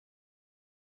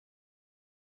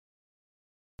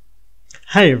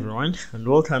Hi everyone, and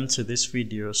welcome to this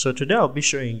video. So today I'll be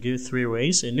showing you 3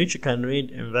 ways in which you can read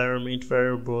environment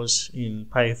variables in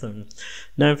Python.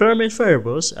 Now, environment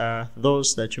variables are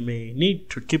those that you may need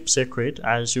to keep secret,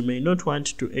 as you may not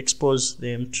want to expose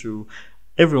them to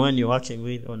everyone you're working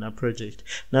with on a project.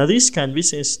 Now, these can be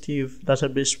sensitive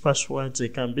database passwords, they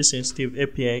can be sensitive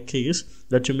API keys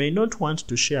that you may not want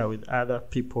to share with other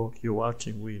people you're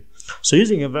working with. So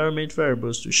using environment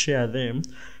variables to share them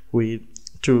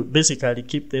to basically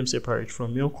keep them separate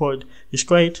from your code is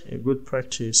quite a good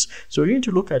practice. So we're going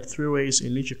to look at 3 ways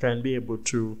in which you can be able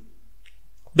to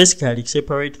basically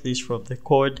separate this from the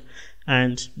code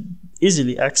and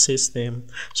easily access them.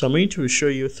 So I'm going to show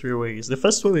you 3 ways. The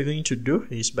first way we're going to do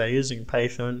is by using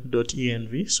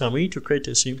Python-Dotenv. So I'm going to create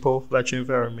a simple virtual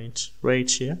environment right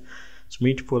here. So I'm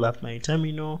going to pull up my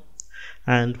terminal.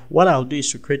 And what I'll do is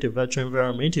to create a virtual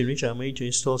environment in which I'm going to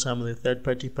install some of the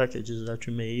third-party packages that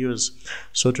you may use.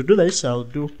 So to do this, I'll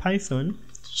do Python.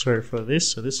 Sorry for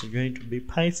this. So this is going to be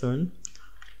Python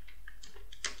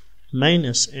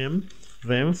 -m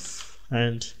venv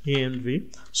and env.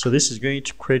 So this is going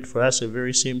to create for us a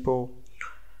very simple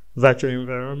virtual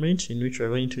environment in which we're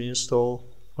going to install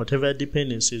whatever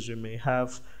dependencies we may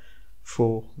have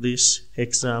for this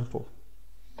example.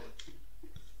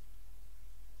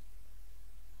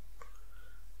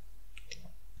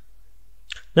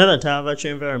 Now that our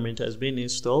virtual environment has been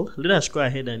installed, let us go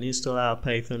ahead and install our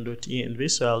Python.env.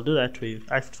 So I'll do that with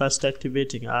first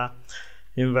activating our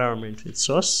environment with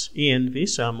source env.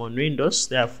 So I'm on Windows,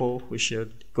 therefore we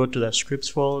should go to the scripts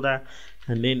folder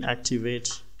and then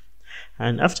activate.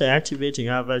 And after activating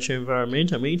our virtual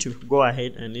environment, I'm going to go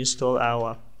ahead and install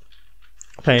our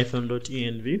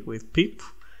Python.env with pip.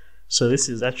 So this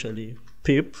is actually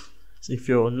pip. If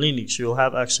you're on Linux, you'll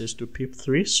have access to pip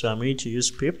 3. So I'm going to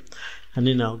use pip. And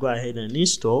then I'll go ahead and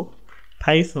install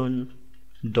Python.env.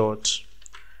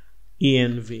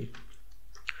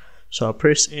 So I'll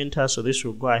press enter. So this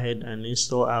will go ahead and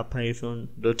install our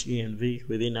Python.env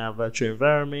within our virtual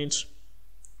environment.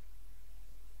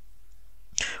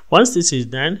 Once this is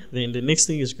done, then the next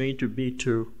thing is going to be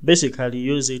to basically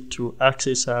use it to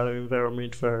access our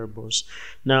environment variables.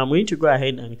 Now I'm going to go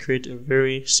ahead and create a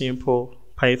very simple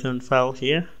Python file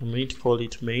here. I'm going to call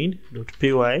it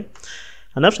main.py.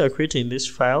 And after creating this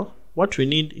file, what we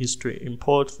need is to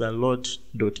import the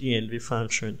load.env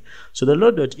function. So the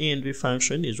load.env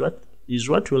function is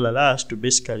what will allow us to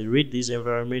basically read these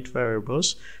environment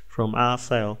variables from our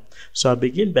file. So I'll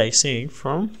begin by saying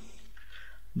from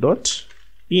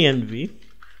 .env,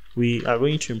 we are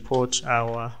going to import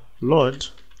our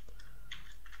load.env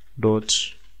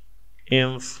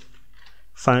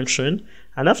function.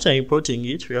 And after importing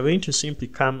it, we are going to simply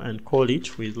come and call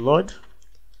it with load.env.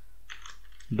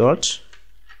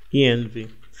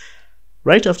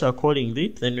 Right after calling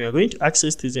it, then we are going to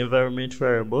access these environment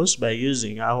variables by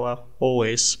using our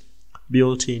OS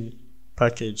built-in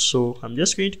package. So I'm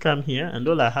just going to come here, and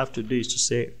all I have to do is to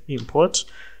say import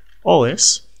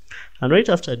OS. And right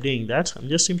after doing that, I'm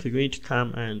just simply going to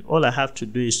come, and all I have to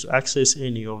do is to access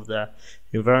any of the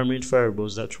environment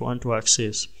variables that we want to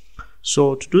access.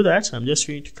 So to do that, I'm just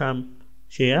going to come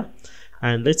here,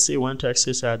 and let's say we want to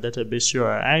access our database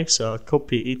URI. So I'll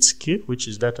copy its key, which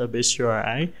is database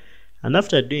URI. And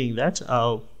after doing that,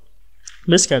 I'll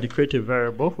basically create a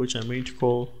variable which I'm going to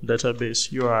call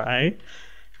database URI.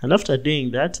 And after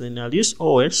doing that, then I'll use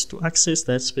OS to access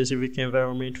that specific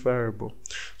environment variable.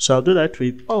 So I'll do that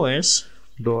with os.get,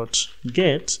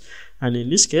 and in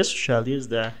this case, we shall use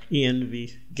the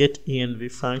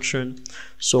getEnv function.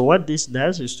 So what this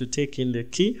does is to take in the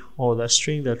key or the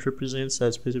string that represents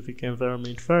that specific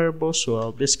environment variable. So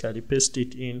I'll basically paste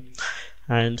it in,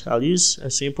 and I'll use a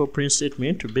simple print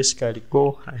statement to basically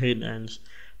go ahead and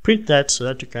print that so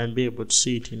that you can be able to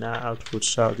see it in our output.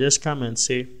 So I'll just come and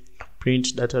say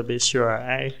print database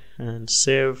URI and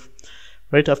save.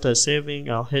 Right after saving,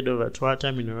 I'll head over to our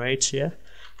terminal right here,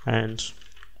 and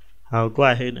I'll go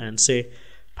ahead and say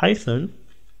Python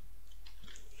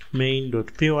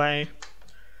main.py,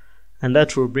 and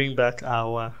that will bring back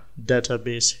our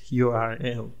database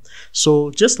URL.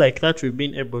 So just like that, we've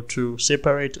been able to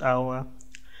separate our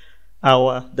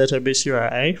database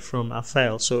URI from a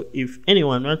file. So if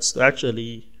anyone wants to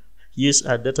actually use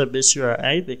a database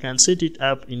URI, they can set it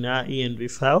up in our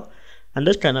env file, and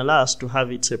that can allow us to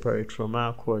have it separate from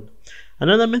our code.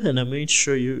 Another method I'm going to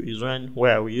show you is one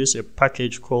where we use a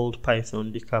package called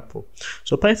Python-Decouple.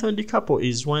 So Python-Decouple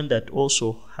is one that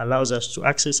also allows us to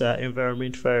access our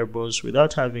environment variables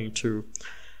without having to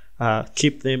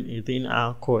keep them within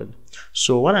our code.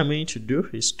 So what I'm going to do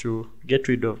is to get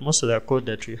rid of most of the code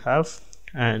that we have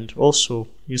and also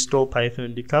install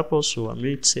Python-Decouple. So I'm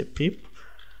going to say pip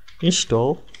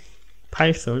install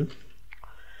Python,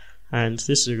 and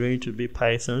this is going to be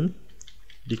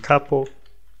Python-Decouple.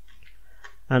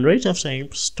 And right after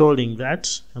installing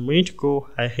that, I'm going to go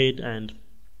ahead and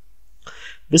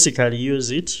basically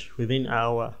use it within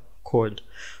our code.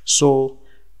 So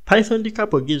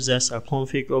Python-Decouple gives us a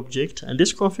config object, and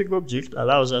this config object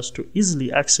allows us to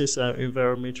easily access our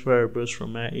environment variables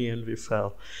from our env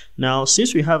file. Now,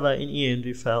 since we have an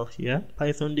env file here,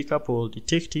 Python-Decouple will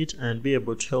detect it and be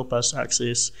able to help us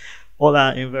access all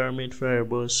our environment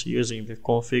variables using the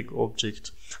config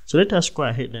object. So let us go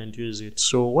ahead and use it.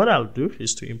 So what I'll do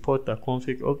is to import the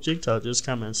config object. I'll just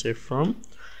come and say from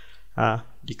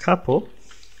decouple,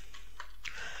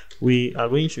 we are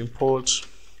going to import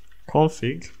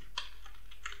config,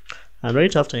 and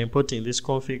right after importing this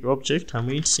config object, I'm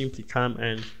going to simply come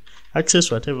and access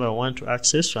whatever I want to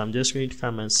access. So I'm just going to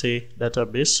come and say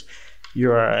database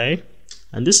URI,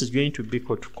 and this is going to be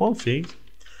equal to config.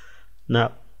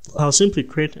 Now I'll simply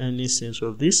create an instance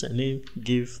of this and then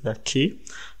give the key.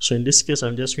 So in this case,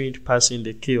 I'm just going to pass in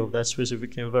the key of that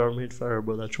specific environment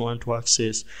variable that you want to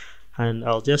access, and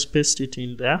I'll just paste it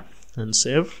in there and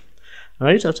save.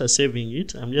 Right after saving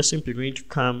it, I'm just simply going to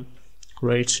come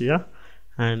right here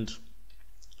and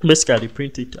basically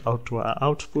print it out to our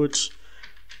output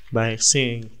by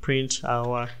saying print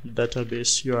our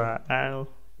database URL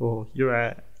or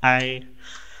URI.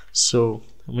 So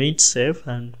I'm going to save,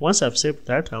 and once I've saved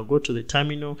that, I'll go to the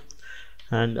terminal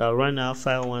and I'll run our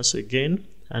file once again,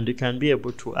 and you can be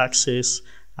able to access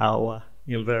our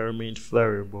environment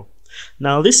variable.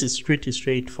 Now this is pretty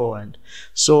straightforward.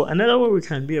 So another way we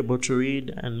can be able to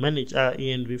read and manage our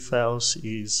env files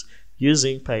is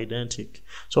using Pydantic.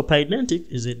 So Pydantic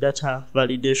is a data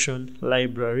validation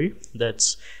library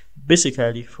that's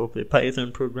basically for the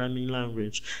Python programming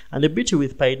language. And the beauty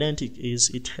with Pydantic is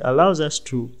it allows us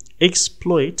to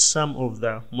exploit some of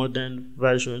the modern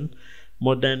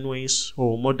ways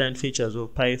or modern features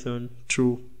of Python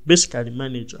to basically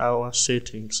manage our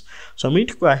settings. So I'm going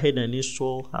to go ahead and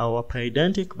install our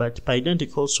Pydantic, but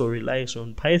Pydantic also relies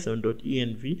on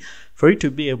Python-Dotenv for it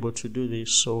to be able to do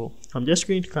this. So I'm just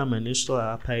going to come and install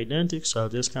our Pydantic. So I'll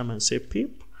just come and say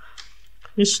pip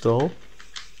install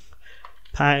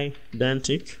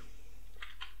Pydantic.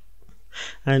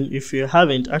 And if you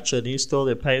haven't actually installed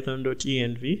the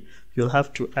Python-Dotenv, you'll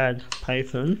have to add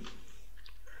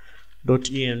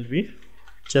Python-Dotenv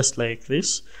just like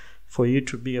this for you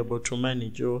to be able to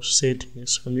manage your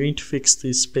settings. I'm going to fix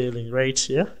this spelling right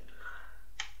here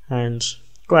and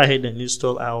go ahead and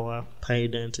install our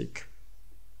Pydantic.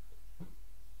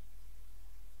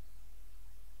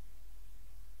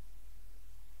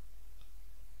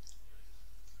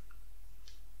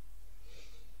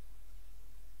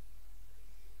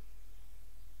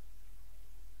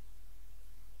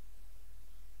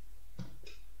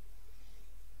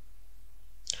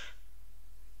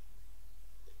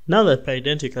 Now that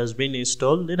Pydantic has been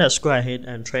installed, let us go ahead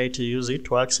and try to use it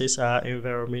to access our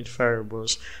environment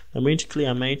variables. I'm going to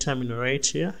clear my terminal right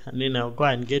here, and then I'll go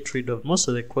and get rid of most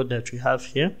of the code that we have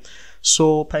here.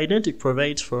 So Pydantic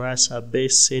provides for us a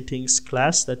base settings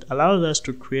class that allows us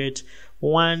to create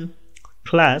one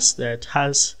class that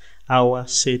has our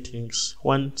settings,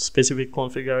 one specific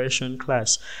configuration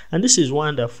class, and this is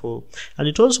wonderful. And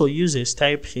it also uses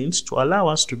type hints to allow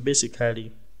us to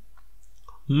basically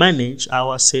manage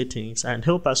our settings and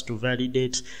help us to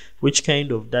validate which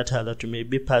kind of data that we may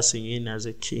be passing in as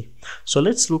a key. So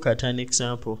let's look at an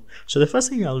example. So the first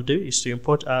thing I'll do is to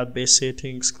import our base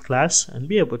settings class and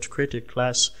be able to create a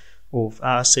class of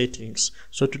our settings.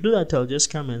 So to do that, I'll just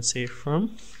come and say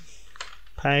from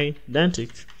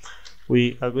Pydantic,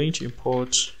 we are going to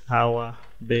import our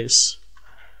base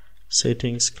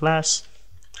settings class.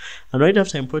 And right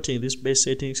after importing this base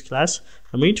settings class,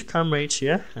 I'm going to come right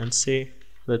here and say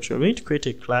that we're going to create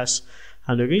a class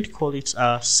and we're going to call it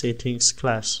our settings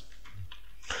class.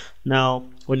 Now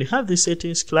when you have this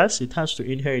settings class, it has to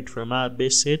inherit from our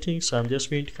base settings, so I'm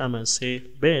just going to come and say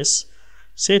base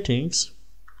settings,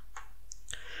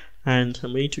 and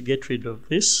I'm going to get rid of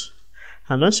this.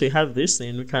 And once we have this,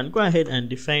 then we can go ahead and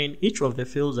define each of the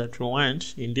fields that we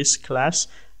want in this class,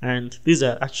 and these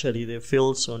are actually the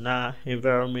fields on our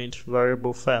environment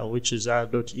variable file, which is our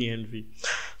 .env.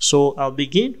 So I'll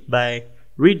begin by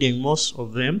reading most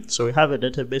of them. So we have a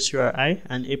database URI,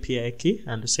 an API key,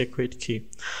 and a secret key.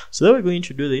 So the way we're going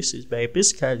to do this is by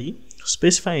basically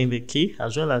specifying the key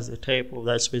as well as the type of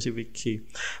that specific key.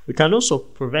 We can also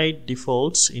provide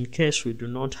defaults in case we do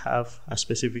not have a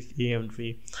specific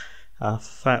env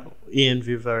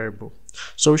variable.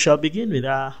 So we shall begin with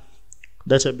our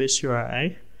database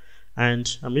URI,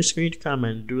 and I'm just going to come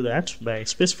and do that by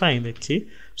specifying the key.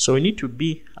 So we need to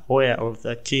be aware of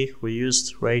the key we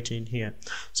used right in here.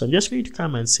 So I'm just going to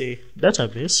come and say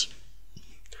database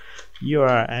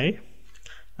URI,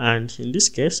 and in this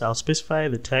case I'll specify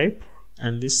the type,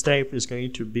 and this type is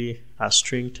going to be a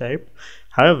string type.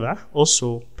 However,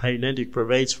 also Pydantic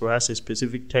provides for us a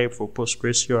specific type for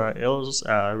Postgres URLs,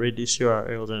 Redis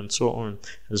URLs, and so on,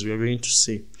 as we are going to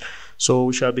see. So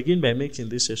we shall begin by making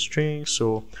this a string.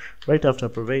 So right after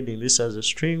providing this as a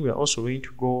string, we are also going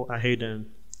to go ahead and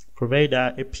provide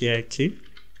our API key.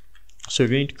 So we're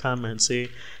going to come and say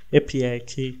API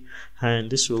key, and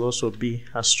this will also be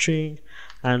a string.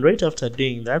 And right after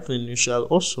doing that, then you shall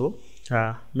also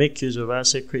make use of our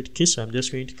secret key. So I'm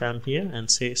just going to come here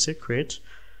and say secret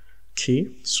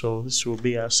key. So this will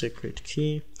be our secret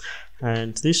key,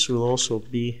 and this will also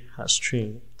be a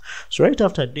string. So right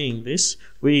after doing this,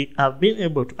 we have been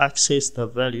able to access the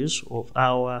values of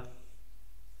our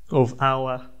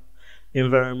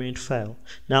environment file.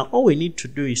 Now all we need to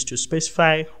do is to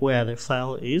specify where the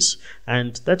file is,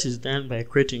 and that is done by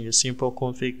creating a simple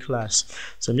config class.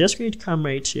 So I'm just going to come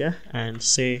right here and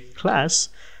say class,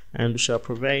 and we shall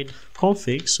provide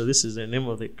config. So this is the name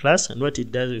of the class, and what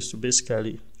it does is to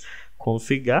basically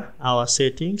configure our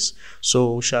settings.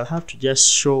 So we shall have to just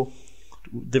show,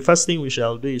 the first thing we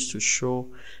shall do is to show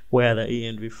where the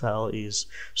env file is.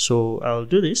 So I'll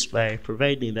do this by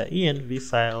providing the env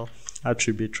file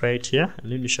attribute right here,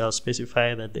 and then we shall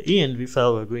specify that the env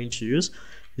file we're going to use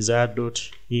is our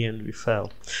 .env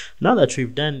file. Now that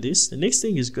we've done this, the next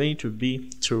thing is going to be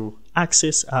to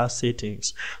access our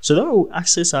settings. So the way we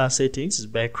access our settings is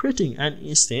by creating an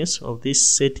instance of this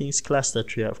settings class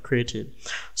that we have created.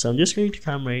 So I'm just going to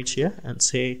come right here and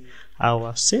say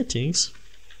our settings.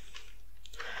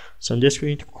 So I'm just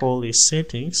going to call this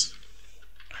settings,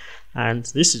 and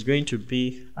this is going to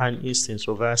be an instance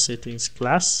of our settings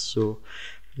class. So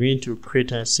we're going to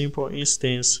create a simple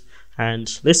instance,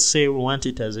 and let's say we want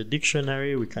it as a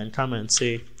dictionary. We can come and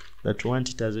say that we want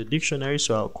it as a dictionary,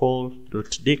 so I'll call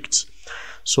 .dict.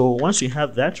 So once we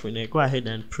have that, when I go ahead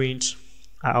and print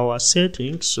our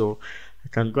settings, so I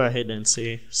can go ahead and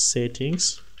say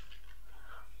settings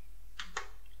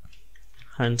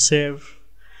and save.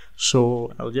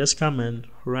 So I'll just come and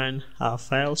run our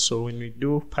file. So when we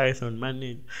do python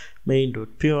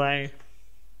main.py,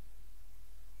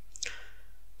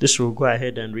 this will go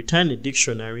ahead and return a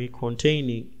dictionary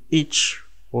containing each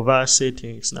of our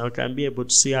settings. Now we can be able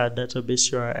to see our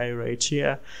database URI right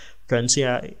here. We can see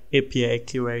our API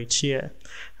key right here,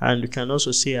 and we can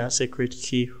also see our secret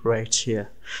key right here.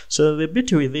 So the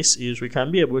beauty with this is we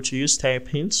can be able to use type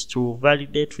hints to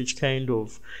validate which kind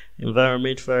of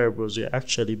environment variables we're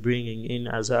actually bringing in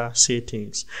as our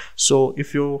settings. So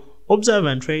if you observe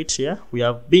and right here, we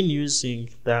have been using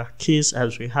the keys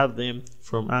as we have them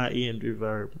from our env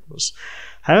variables.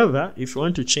 However, if you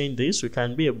want to change this, we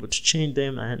can be able to change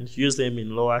them and use them in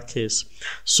lowercase.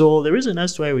 So the reason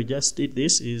as to why we just did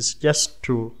this is just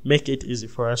to make it easy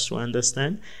for us to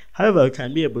understand. However, we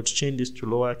can be able to change this to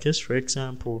lowercase. For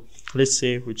example, let's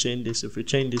say we change this. If we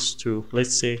change this to,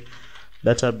 let's say,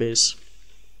 database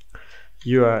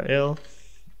URL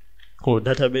or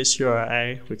database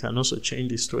URI, we can also change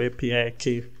this to API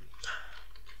key,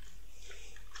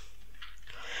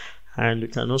 and we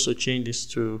can also change this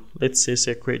to, let's say,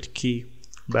 secret key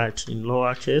but in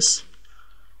lowercase,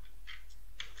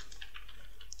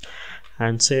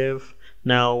 and save.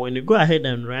 Now when you go ahead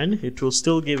and run, it will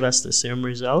still give us the same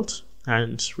result,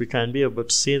 and we can be able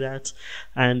to see that.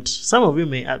 And some of you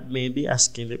may be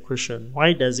asking the question,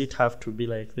 why does it have to be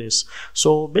like this?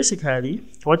 So basically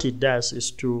what it does is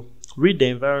to read the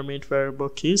environment variable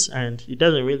keys, and it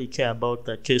doesn't really care about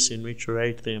the case in which you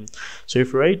write them. So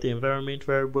if you write the environment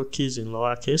variable keys in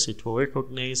lowercase, it will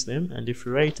recognize them, and if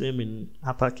you write them in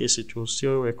uppercase, it will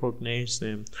still recognize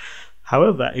them.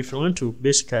 However, if you want to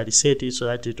basically set it so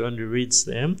that it only reads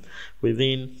them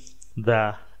within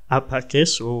the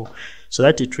uppercase, or so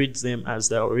that it reads them as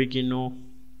the original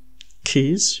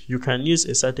keys, you can use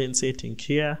a certain setting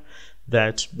here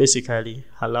that basically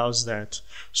allows that.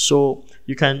 So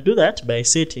you can do that by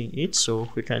setting it. So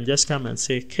we can just come and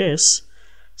say case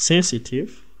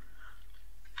sensitive,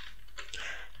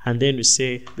 and then we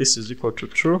say this is equal to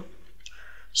true.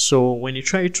 So when you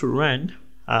try to run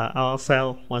our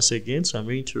file once again, so I'm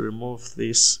going to remove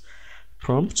this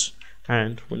prompt,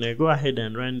 and when I go ahead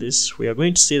and run this, we are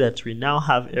going to see that we now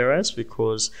have errors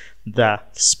because the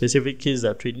specific keys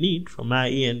that we need from our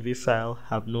env file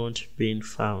have not been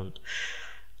found.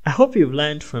 I hope you've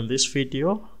learned from this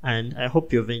video, and I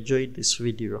hope you've enjoyed this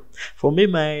video. For me,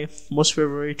 my most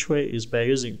favorite way is by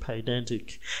using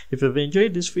Pydantic. If you've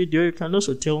enjoyed this video, you can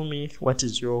also tell me what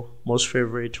is your most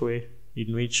favorite way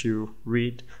in which you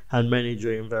read and manage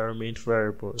your environment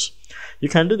variables. You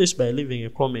can do this by leaving a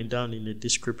comment down in the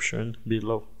description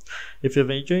below. If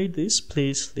you've enjoyed this,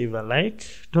 please leave a like.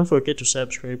 Don't forget to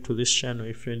subscribe to this channel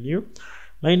if you're new.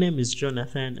 My name is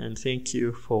Jonathan, and thank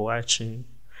you for watching.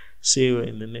 See you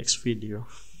in the next video.